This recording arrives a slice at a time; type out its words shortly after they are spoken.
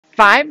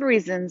5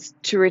 reasons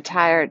to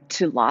retire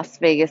to Las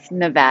Vegas,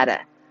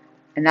 Nevada.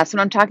 And that's what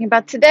I'm talking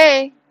about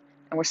today.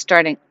 And we're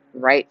starting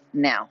right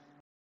now.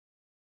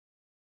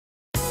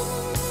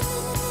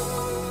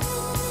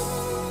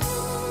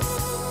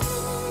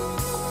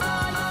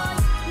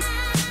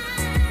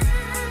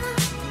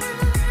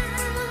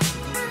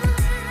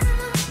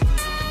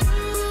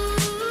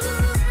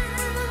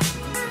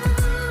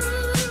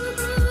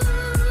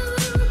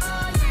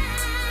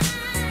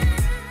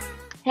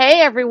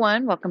 Hey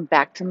everyone, welcome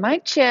back to my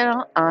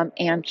channel. I'm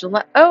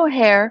Angela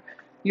O'Hare,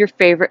 your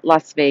favorite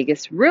Las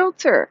Vegas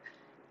realtor.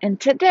 And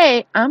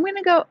today I'm going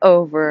to go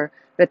over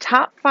the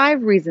top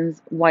 5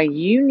 reasons why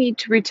you need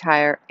to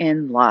retire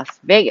in Las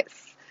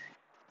Vegas.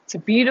 It's a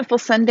beautiful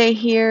Sunday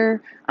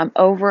here. I'm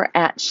over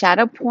at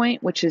Shadow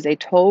Point, which is a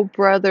Toll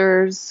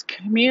Brothers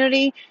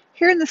community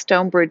here in the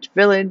Stonebridge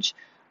Village.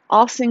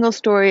 All single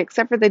story,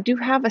 except for they do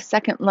have a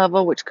second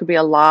level, which could be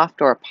a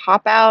loft or a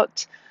pop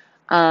out.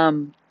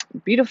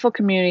 Beautiful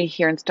community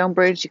here in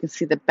Stonebridge. You can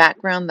see the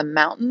background, the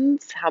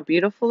mountains, how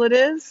beautiful it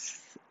is.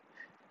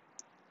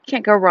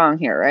 Can't go wrong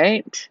here,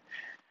 right?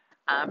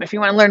 If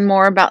you want to learn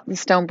more about the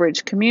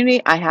Stonebridge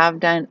community, I have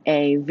done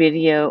a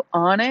video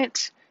on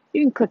it.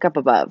 You can click up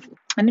above.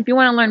 And if you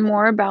want to learn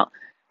more about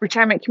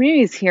retirement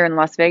communities here in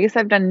Las Vegas,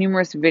 I've done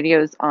numerous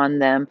videos on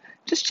them.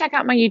 Just check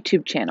out my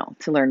YouTube channel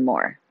to learn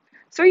more.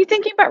 So are you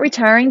thinking about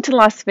retiring to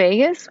Las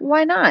Vegas?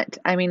 Why not?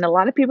 I mean, a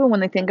lot of people,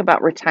 when they think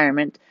about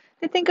retirement,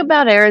 they think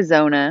about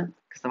Arizona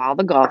because of all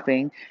the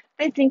golfing.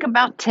 They think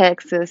about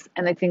Texas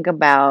and they think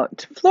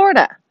about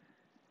Florida.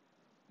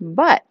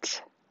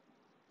 But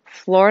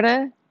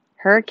Florida,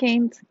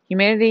 hurricanes,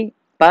 humidity,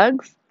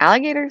 bugs,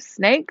 alligators,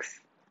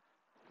 snakes?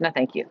 No,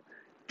 thank you.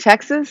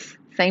 Texas,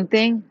 same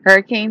thing.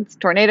 Hurricanes,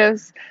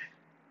 tornadoes,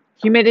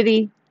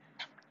 humidity,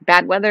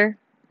 bad weather?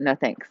 No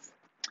thanks.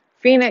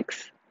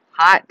 Phoenix,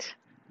 hot,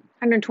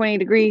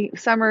 120-degree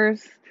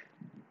summers,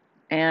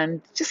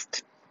 and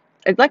just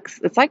it's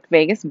like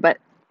Vegas, but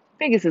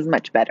Vegas is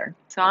much better.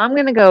 So I'm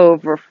going to go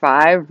over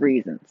 5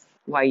 reasons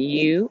why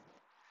you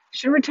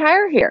should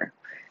retire here.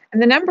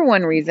 And the number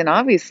one reason,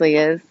 obviously,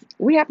 is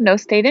we have no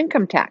state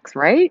income tax,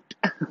 right?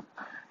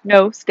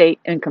 No state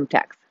income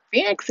tax.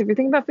 Phoenix, if you're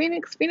thinking about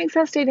Phoenix, Phoenix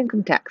has state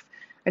income tax.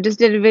 I just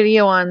did a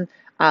video on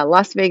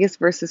Las Vegas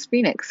versus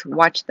Phoenix.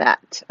 Watch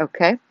that,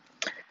 okay?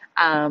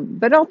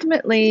 But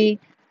ultimately,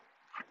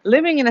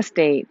 living in a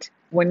state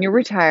when you're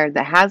retired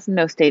that has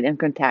no state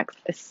income tax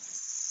is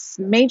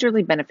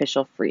majorly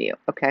beneficial for you,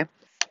 okay?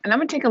 And I'm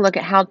going to take a look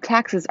at how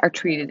taxes are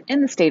treated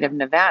in the state of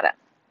Nevada.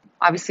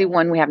 Obviously,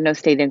 1, we have no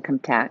state income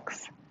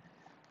tax.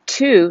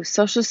 2,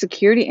 Social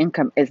Security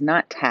income is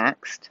not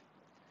taxed.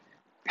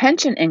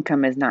 Pension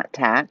income is not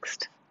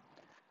taxed.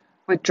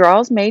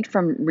 Withdrawals made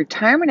from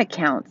retirement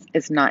accounts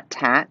is not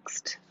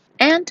taxed.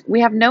 And we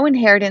have no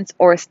inheritance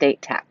or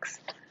estate tax.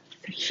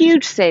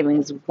 Huge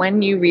savings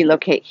when you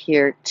relocate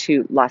here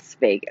to Las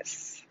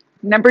Vegas.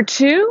 Number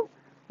 2,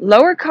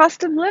 lower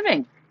cost of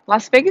living.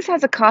 Las Vegas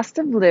has a cost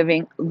of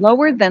living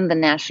lower than the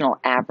national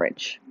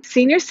average.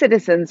 Senior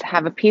citizens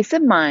have a peace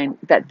of mind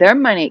that their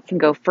money can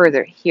go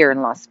further here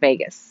in Las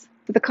Vegas.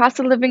 So the cost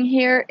of living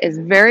here is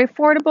very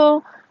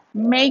affordable,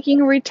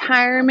 making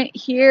retirement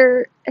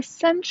here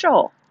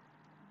essential,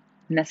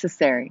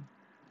 necessary.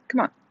 Come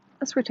on,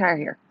 let's retire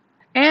here.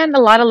 And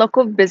a lot of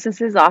local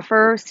businesses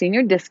offer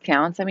senior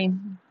discounts. I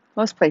mean,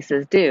 most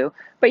places do,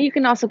 but you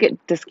can also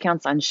get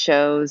discounts on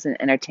shows and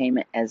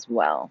entertainment as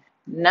well.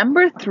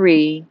 Number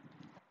 3,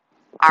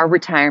 our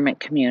retirement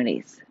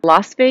communities.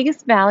 Las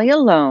Vegas Valley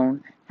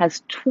alone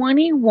has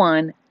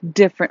 21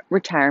 different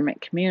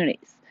retirement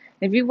communities.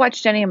 If you've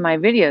watched any of my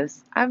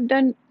videos, I've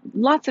done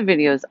lots of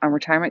videos on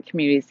retirement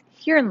communities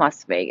here in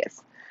Las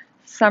Vegas.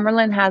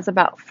 Summerlin has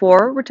about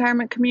 4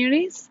 retirement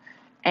communities.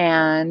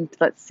 And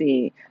let's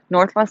see,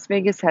 North Las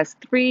Vegas has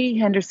 3,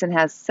 Henderson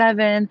has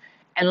 7,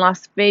 and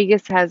Las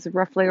Vegas has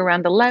roughly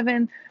around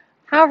 11.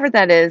 However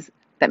that is,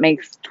 that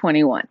makes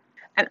 21.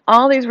 And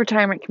all these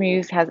retirement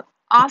communities has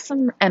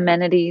awesome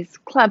amenities,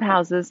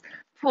 clubhouses,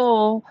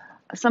 pool.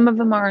 Some of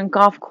them are in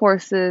golf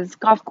courses,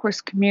 golf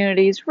course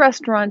communities,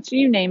 restaurants,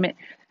 you name it.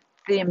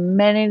 The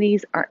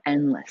amenities are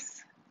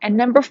endless. And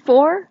number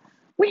 4,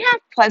 we have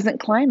pleasant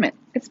climate.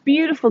 It's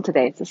beautiful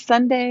today. It's a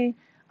Sunday,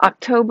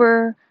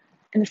 October,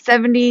 in the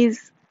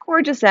 70s,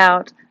 gorgeous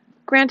out.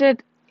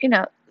 Granted,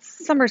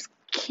 summers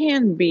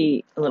can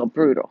be a little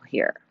brutal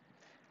here.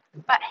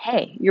 But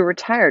hey, you're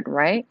retired,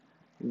 right?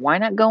 Why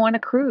not go on a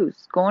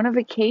cruise, go on a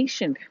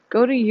vacation,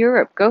 go to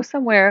Europe, go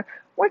somewhere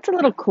where it's a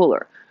little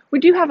cooler. We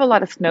do have a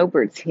lot of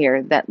snowbirds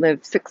here that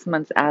live 6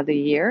 months out of the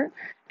year,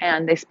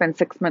 and they spend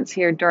 6 months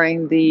here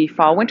during the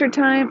fall, winter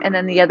time, and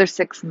then the other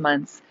 6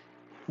 months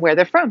where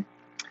they're from.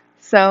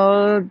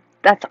 So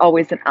that's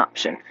always an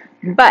option.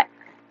 But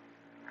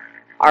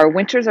our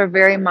winters are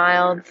very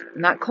mild,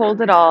 not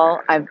cold at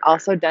all. I've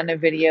also done a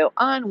video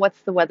on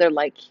what's the weather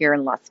like here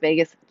in Las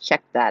Vegas.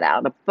 Check that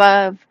out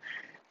above.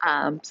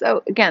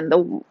 So again,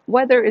 the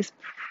weather is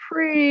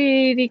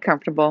pretty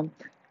comfortable,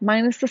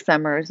 minus the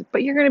summers,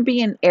 but you're going to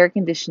be in air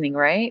conditioning,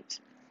 right?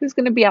 Who's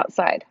going to be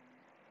outside?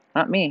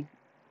 Not me.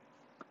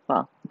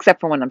 Well,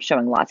 except for when I'm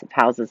showing lots of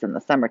houses in the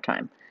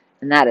summertime,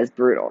 and that is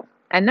brutal.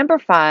 And number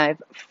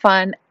 5,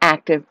 fun,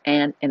 active,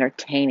 and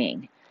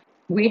entertaining.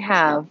 We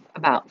have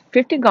about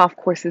 50 golf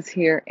courses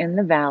here in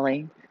the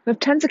valley. We have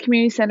tons of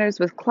community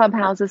centers with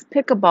clubhouses,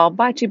 pickleball,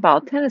 bocce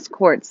ball, tennis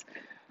courts,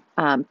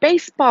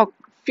 baseball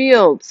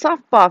fields,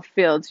 softball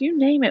fields, you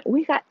name it.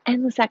 We got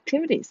endless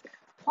activities.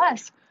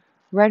 Plus,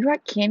 Red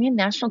Rock Canyon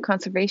National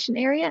Conservation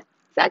Area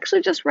is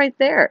actually just right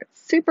there,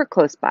 super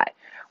close by.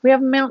 We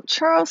have Mount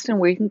Charleston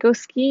where you can go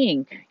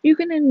skiing. You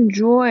can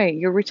enjoy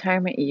your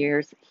retirement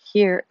years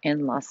here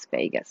in Las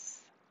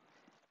Vegas,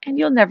 and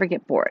you'll never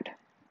get bored.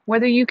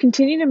 Whether you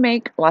continue to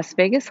make Las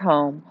Vegas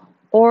home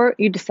or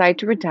you decide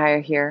to retire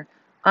here,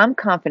 I'm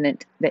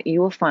confident that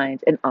you will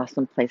find an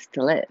awesome place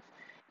to live.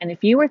 And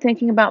if you are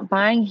thinking about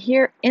buying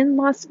here in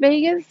Las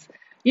Vegas,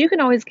 you can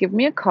always give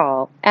me a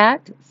call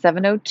at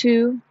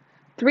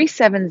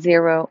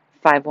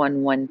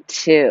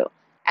 702-370-5112.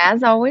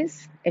 As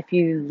always, if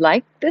you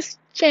like this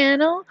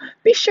channel,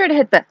 be sure to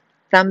hit the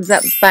thumbs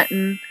up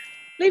button,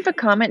 leave a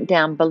comment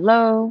down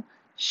below,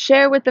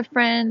 share with a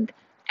friend,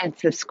 and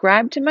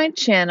subscribe to my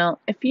channel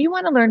if you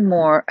want to learn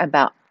more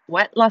about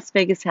what Las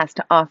Vegas has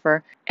to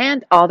offer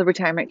and all the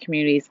retirement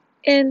communities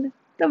in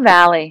the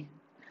valley.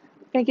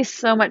 Thank you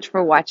so much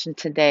for watching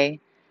today.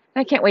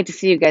 I can't wait to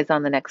see you guys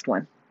on the next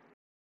one.